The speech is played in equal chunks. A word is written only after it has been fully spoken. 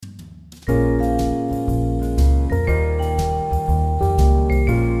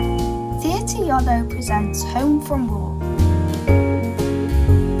Ricardo presents Home from War.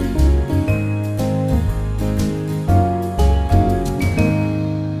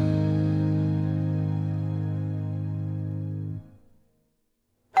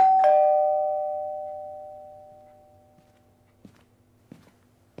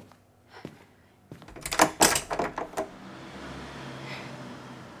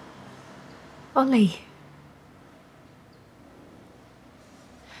 Ollie.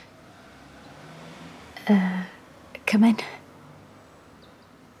 Come in.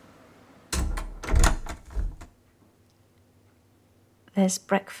 There's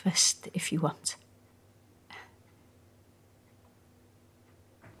breakfast if you want.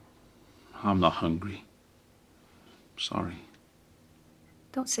 I'm not hungry. Sorry.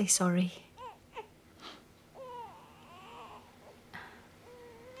 Don't say sorry.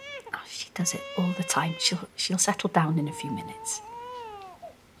 Oh, she does it all the time. She'll settle down in a few minutes.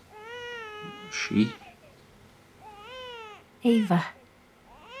 She? Ava.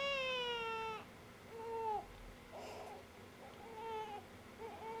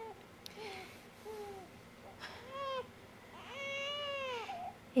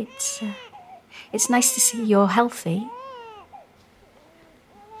 It's nice to see you're healthy.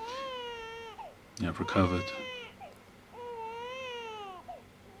 I've recovered.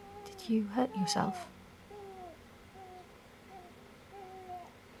 Did you hurt yourself?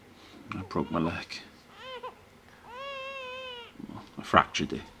 I broke my leg. I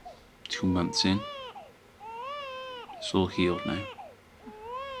fractured it 2 months in. It's all healed now.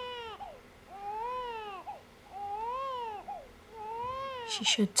 She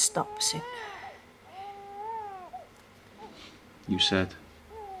should stop soon. You said.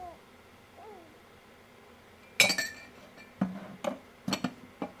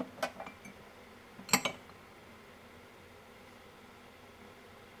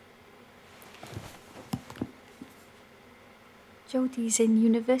 Jodie's in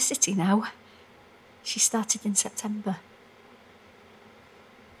university now. She started in September.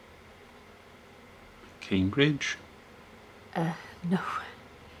 Cambridge? No.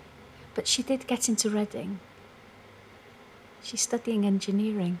 But she did get into Reading. She's studying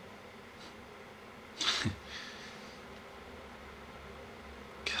engineering.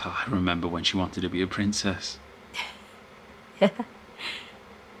 I remember when she wanted to be a princess. Yeah.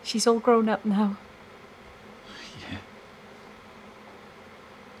 She's all grown up now. Yeah.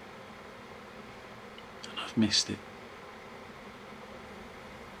 And I've missed it.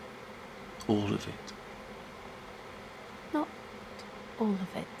 All of it. Not all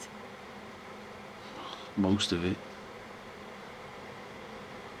of it. Most of it.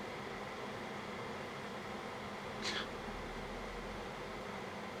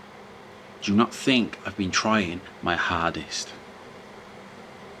 Do you not think I've been trying my hardest?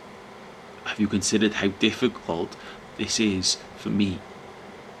 Have you considered how difficult this is for me?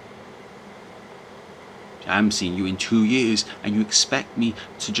 I haven't seen you in 2 years and you expect me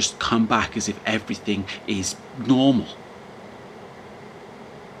to just come back as if everything is normal.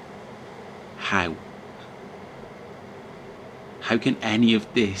 How? How can any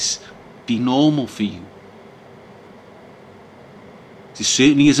of this be normal for you? This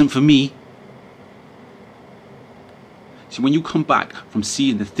certainly isn't for me. See, when you come back from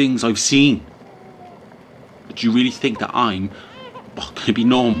seeing the things I've seen, do you really think that I'm going to be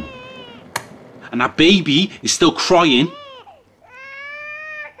normal? And that baby is still crying?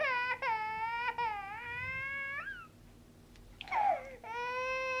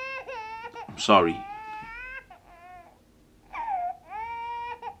 I'm sorry.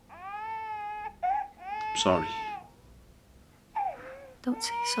 I'm sorry. Don't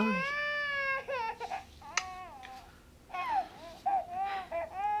say sorry.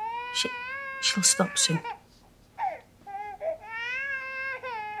 She'll stop soon.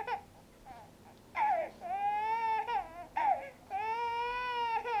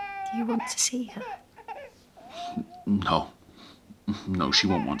 Do you want to see her? No. No, she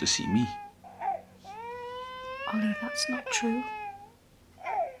won't want to see me. Ollie, that's not true.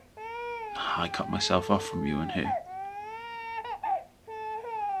 I cut myself off from you and her.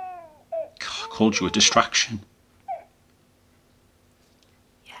 I called you a distraction.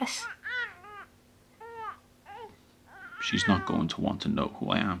 Yes. She's not going to want to know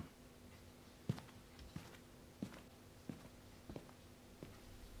who I am.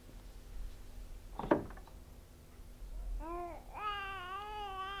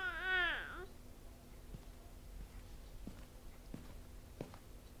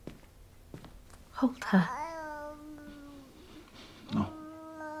 Hold her. No.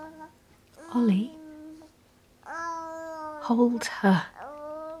 Ollie. Hold her.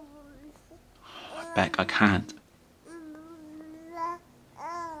 Beck, I can't.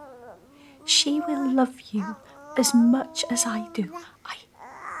 She will love you as much as I do.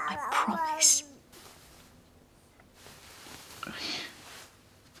 I promise.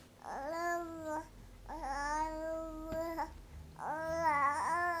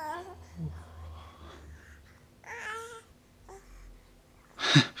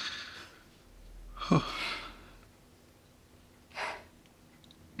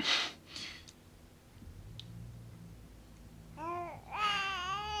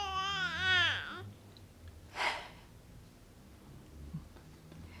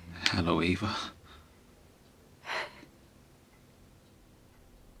 Hello, Ava.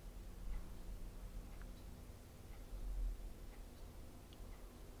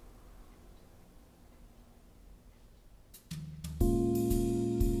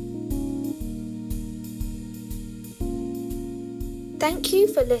 Thank you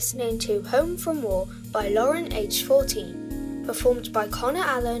for listening to Home from War by Lauren, aged 14, performed by Connor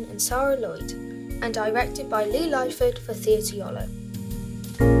Allen and Sarah Lloyd, and directed by Lee Lyford for Theatre Yolo.